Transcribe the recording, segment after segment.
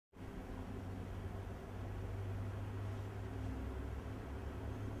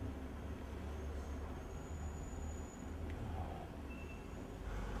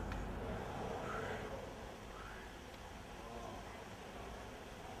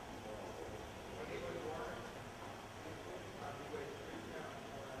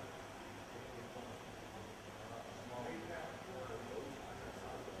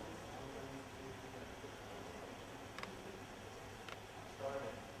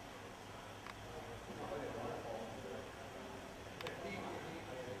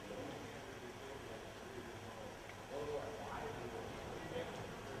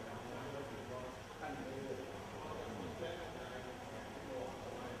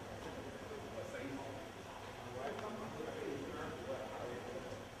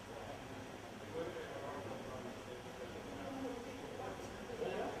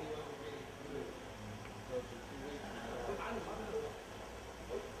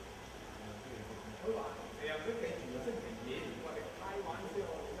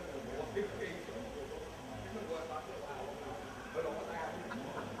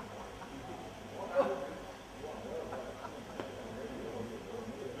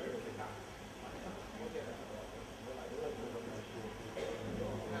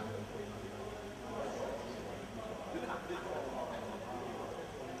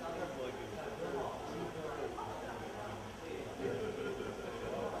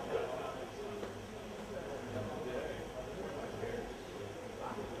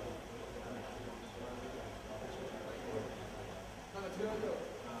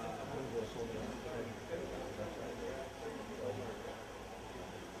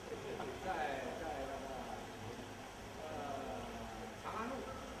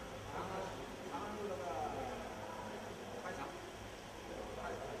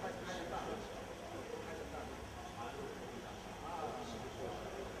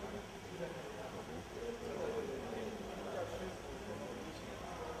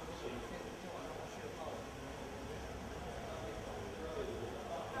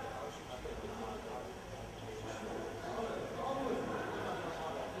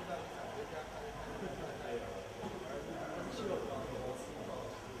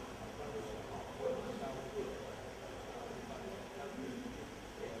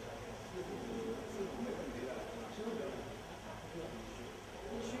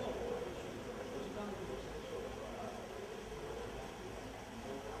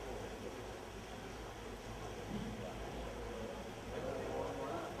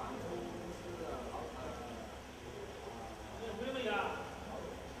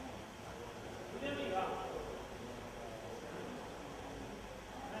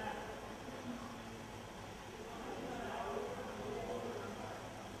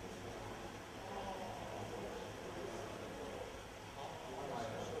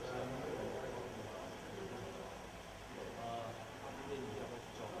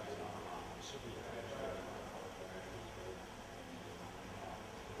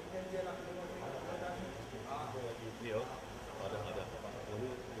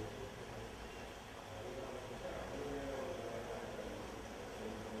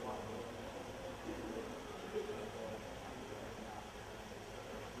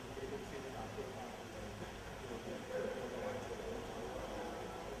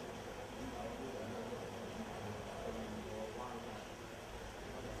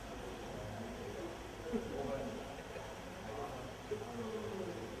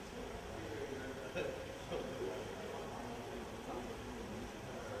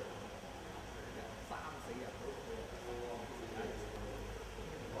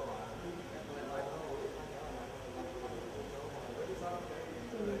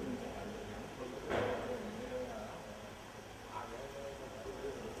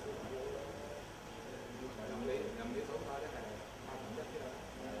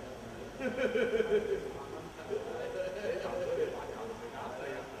Hey,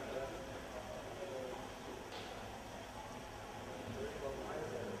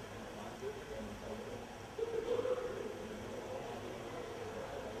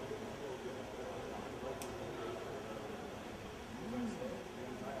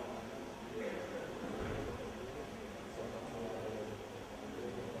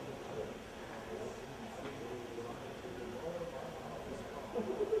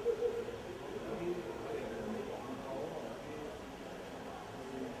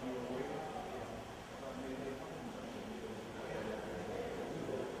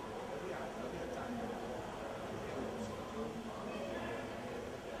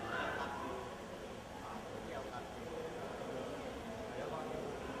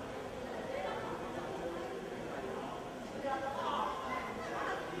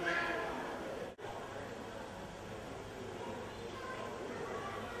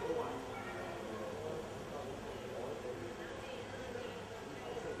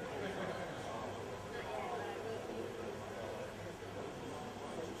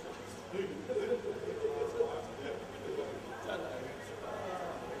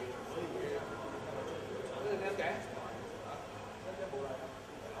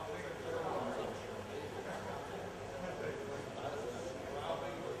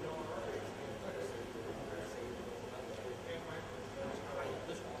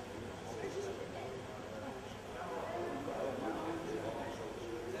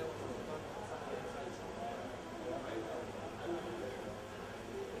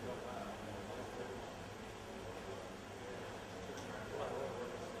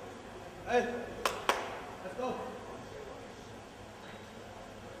 let's go.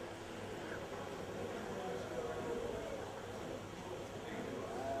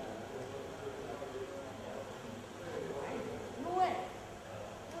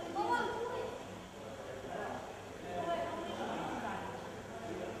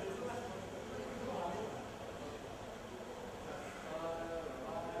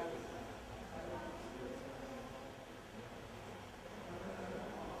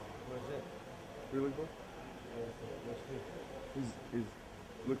 Really cool? He's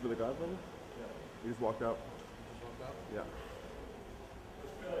looked for the Godfather? Yeah. He just walked out. Yeah.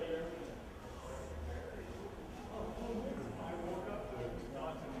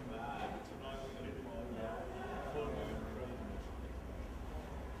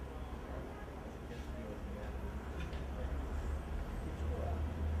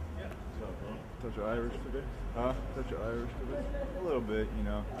 Touch of Irish today? Huh? Touch of Irish today? A little bit, you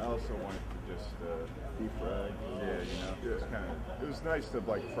know. I also wanted to just defrag. yeah, you know. Yeah. Just kind of. It was nice to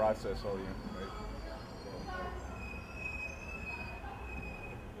like process all the information.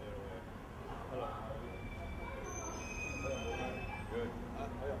 Good.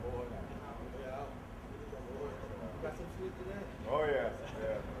 Got some sleep today? Oh yeah,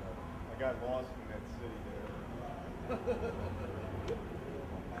 yeah. I got lost in that city there.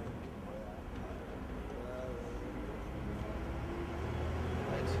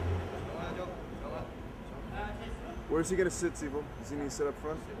 Where's he gonna sit, Sibo? Does he need to sit up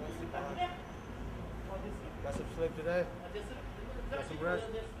front? Got some sleep today? Got some rest?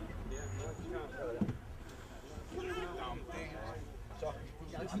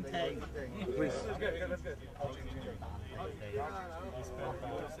 Please. That's good, that's good.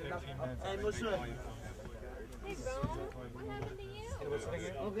 Hey, monsieur. Hey, bro. What happened to you?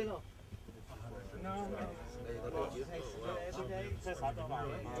 Okay, no. No.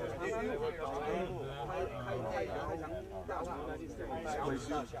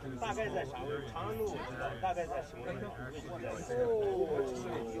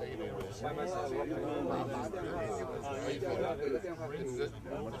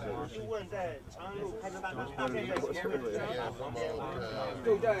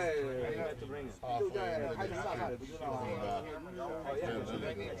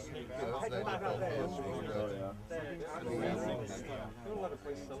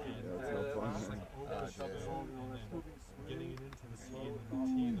 Getting it into the sea and then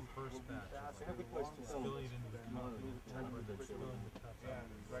tea in the first batch. Spilling it into the cup and then spilling the cup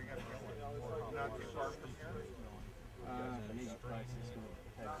out. Not too far from here. Maybe price is going to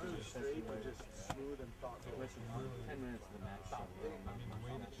Straight, but just smooth and thoughtful. 10 minutes of the max. I mean, the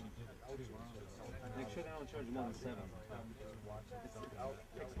way that she did it too was just... Make sure they don't charge more than 7. It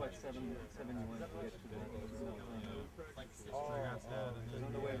takes like 7 71 to get to the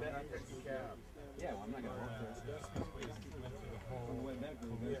on the way back. Yeah, well, I'm not going to walk there. On the way back, we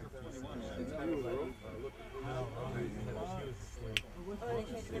were there for 21.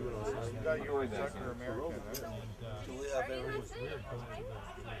 You were a American. And it was weird going to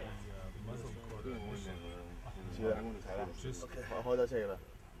the muzzle recorder. Just Hold that take it.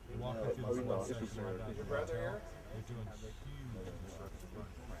 walking through the one section right out the hotel. They're doing huge construction work.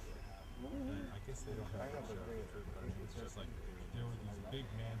 And I guess they don't have much of it, but it's just like there were these big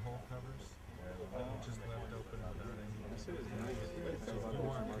manhole covers just left open without any. So if you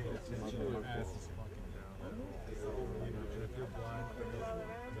weren't paying attention, your ass is fucking down. You know, and if you're blind, then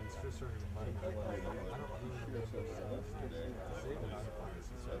it's just sort of reminding me. I don't really remember disabled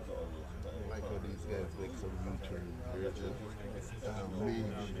places. I like how these guys make some U-turns. They're just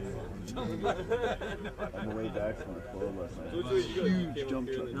amazing. On the way back from the club last night, huge jump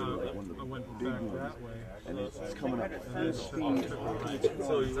truck, like one of the big ones, and it's coming up full speed.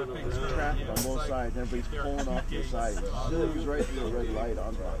 It's traffic on both sides, and everybody's pulling off to the side. It was right through the red light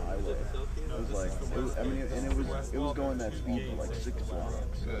onto the highway. It was like, it was going that speed for like 6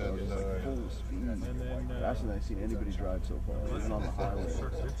 blocks. It was like full speed. Faster than I've seen anybody drive so far, even on the highway.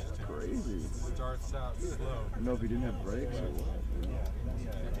 It's crazy. Starts out slow. I don't know if he didn't have brakes or what.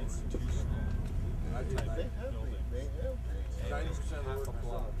 Institutional type building. 90% half a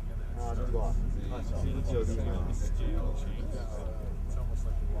block. The scale changes. It's almost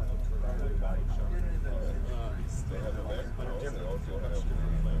like you're walking through a really body shop. But a different flavor. Just the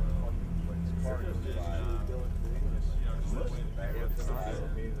way that they work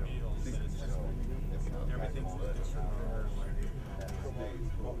the meals. Everything's different.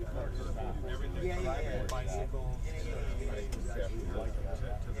 Everything from bicycles to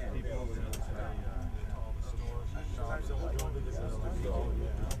the people to all the stores and shops.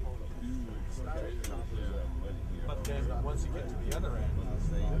 But then once you get to the other end,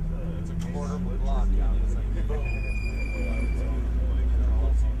 it's a quarter of a block down. It's like boom.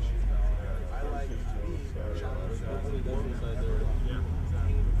 I like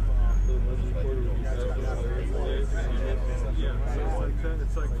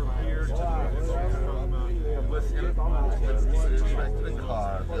it's like from here to The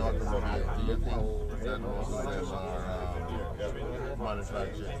car, the automobile, do you think that most of them are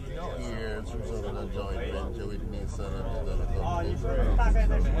manufactured here, some sort of a joint venture with Nissan and these other companies?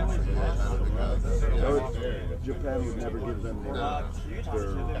 Japan would never give them their guys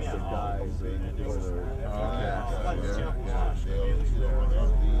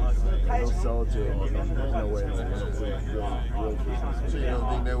they'll sell it to them, and there's no way real business. So you don't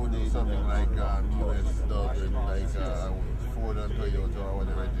think they would do something like US stuff and like Ford and Toyota or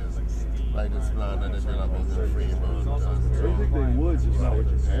whatever it is, like this plan that they're developing in Fremont? I think they would, just not with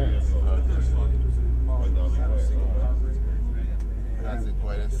Japan. That's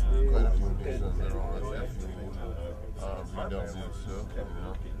quite a few nations that are I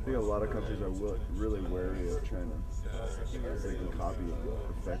think a lot of countries are really wary of China. They can copy it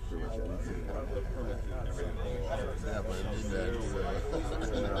perfect pretty much anything. Yeah, but it did that.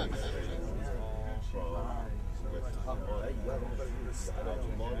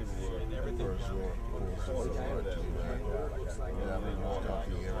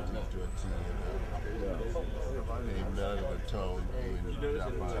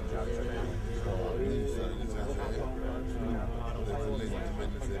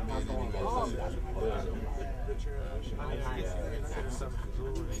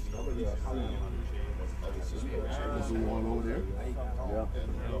 Is the one over there? Yeah.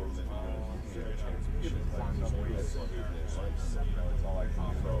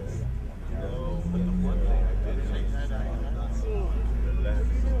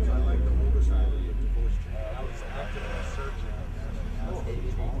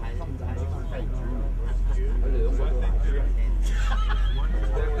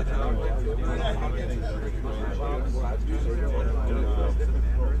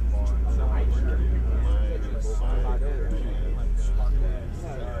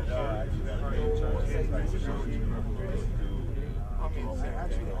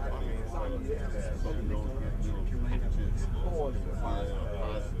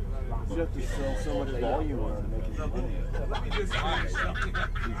 You have to sell so much volume on making money.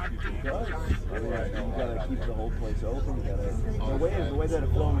 You gotta keep the whole place open. You gotta the way that a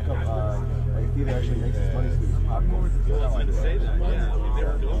film like a theater actually makes its money is through popcorn. I wanted to say that. Yeah,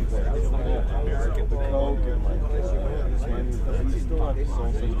 they're doing American the Coke and like candy, but you still have to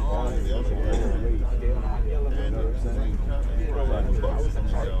sell so much volume. You know what I'm saying? Like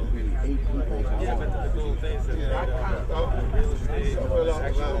 8 people. Yeah, but the cool thing is that real estate is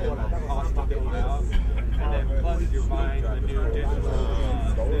actually the cost to build out, and then plus you're buying a new digital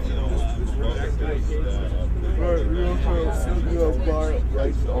projectors. You have bar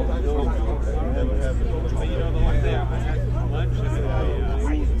rights all the But you know the one day I had lunch as a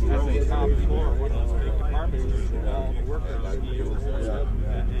top floor, one of those big department stores with all the workers' skills,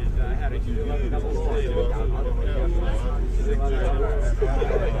 and I had had a huge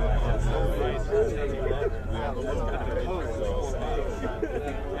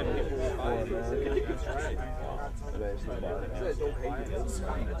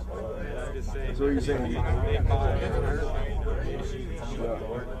So you're saying?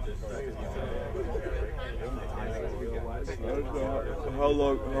 How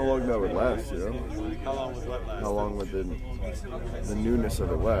long that would last, you know? How long would what last? How long would the newness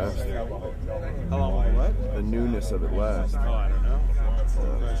of it last? How long would what? The newness of it last. Oh, I don't know.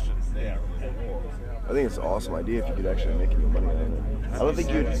 Question. I think it's an awesome idea if you could actually make any money out of it. I don't think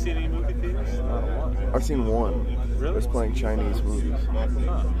you'd. Have you seen any movie theaters? I've seen one. Really? It's playing Chinese movies. Huh.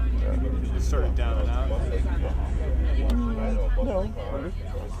 Yeah. It's sort of down and out. No.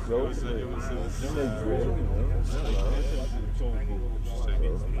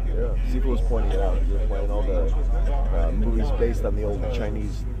 Yeah. Sifu was pointing it out. They're playing all the movies based on the old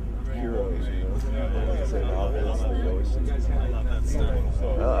Chinese heroes, you know. Same outfits that you always see.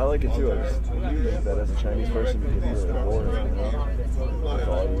 I like it too. I just think that as a Chinese person, it can be really boring, you know. That's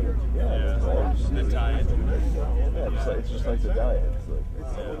all you, that's all you see. The diet. Yeah, it's just like the diet. It's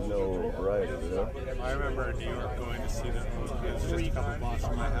like no variety, you know. I remember in New York going to see them. It was just a couple blocks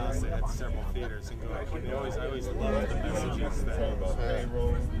from my house. They had several theaters, and I always loved the messages that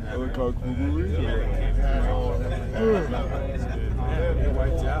it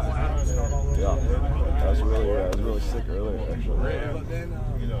wiped out. Yeah, I was really sick earlier actually.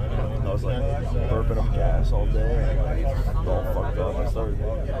 I was like burping up gas all day, and I was all fucked up. I started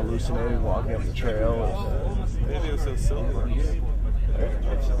hallucinating walking up the trail. Maybe it was those silver.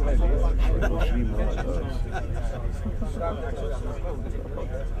 That's a good idea. We should eat more of those.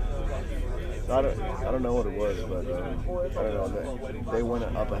 I don't know what it was, but I don't know. They went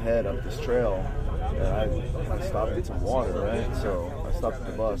up ahead up this trail, and I stopped to get some water, right? So I stopped at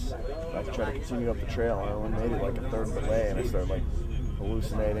the bus. I tried to continue up the trail, and I only made it like a third of the way, and I started like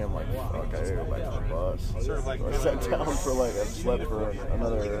hallucinating. I'm like, fuck, I gotta go back to the bus. Sort of like so I sat down for like, I slept for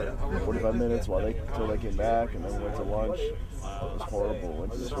another 45 minutes until they came back, and then went to lunch. It was horrible.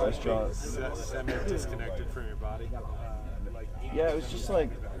 Went to this restaurant. Semi-disconnected from your body. Yeah, it was just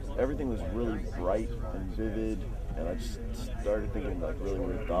like everything was really bright and vivid, and I just started thinking like really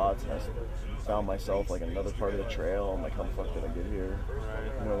weird thoughts, and I found myself like another part of the trail. I'm like, how the fuck did I get here?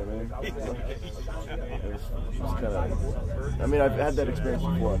 You know what I mean? It was kind of. I mean, I've had that experience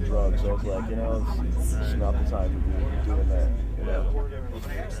before on drugs, so I was like, you know, it's just not the time to be doing that, you know.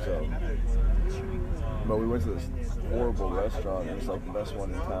 So, but we went to this horrible restaurant. It was like the best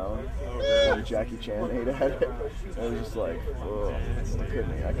one in town. And Jackie Chan ate at it. And it was just like, whoa, I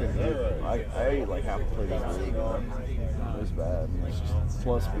couldn't eat. I ate like half a plate of food. It was bad. And it was just,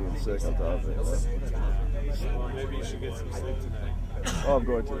 plus being sick on top of it. Well, maybe you should get some sleep tonight. Oh, I'm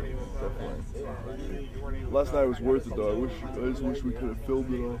going to, definitely. Last night was worth it though. I just wish we could have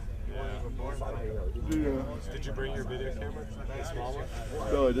filmed it all. Yeah. Did you bring your video camera? The small one?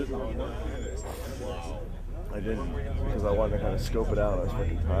 No, I didn't. I didn't, because I wanted to kind of scope it out. I was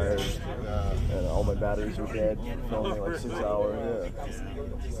fucking tired, and all my batteries were dead for only like 6 hours. Yeah.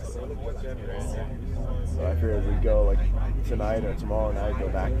 So I figured we'd go like tonight or tomorrow night, go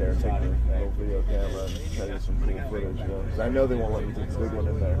back there and take the little video camera and try to get some cool footage, you know. Because I know they won't let me take the big one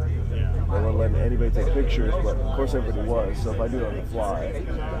in there. They won't let anybody take pictures, but of course everybody was. So if I do it on the fly, you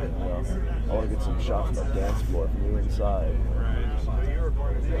know, I want to get some shots of the dance floor from the inside.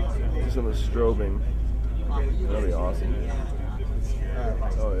 Some of the strobing. That'd be awesome.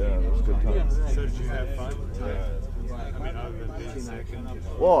 Oh yeah, that was a good time. So did you have fun? I mean, other than being sick.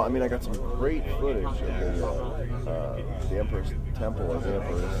 Well, I mean, I got some great footage of the Emperor's Temple at the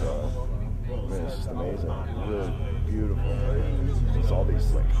Emperor's. I mean, it's just amazing. Really beautiful. There's all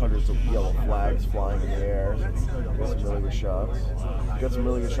these like hundreds of yellow flags flying in the air. Got some really good shots. Got some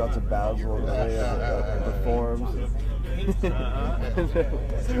really good shots of Basil and the way it performs.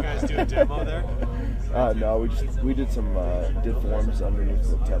 So you guys do a demo there? No, we did some did forms underneath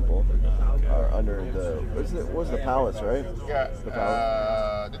the temple, or under the what's the palace, right? Yeah, the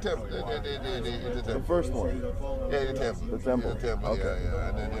palace. The temple, The first one. Yeah, the temple. The temple. Yeah, the temple. Okay. Yeah,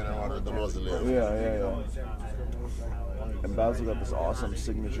 and then one with the mausoleum. Yeah. And Basil got this awesome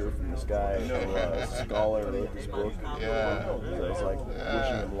signature from this guy, a scholar who wrote this book. Yeah. So it's like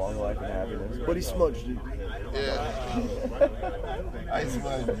wishing him long life and happiness. But he smudged it. Yeah. I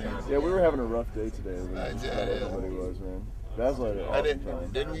smudged it. Yeah, we were having a rough day today. Everybody was, man. Basil had an awesome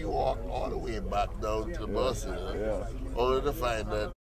time. Then we walked all the way back down to the bus, Yeah. only to find that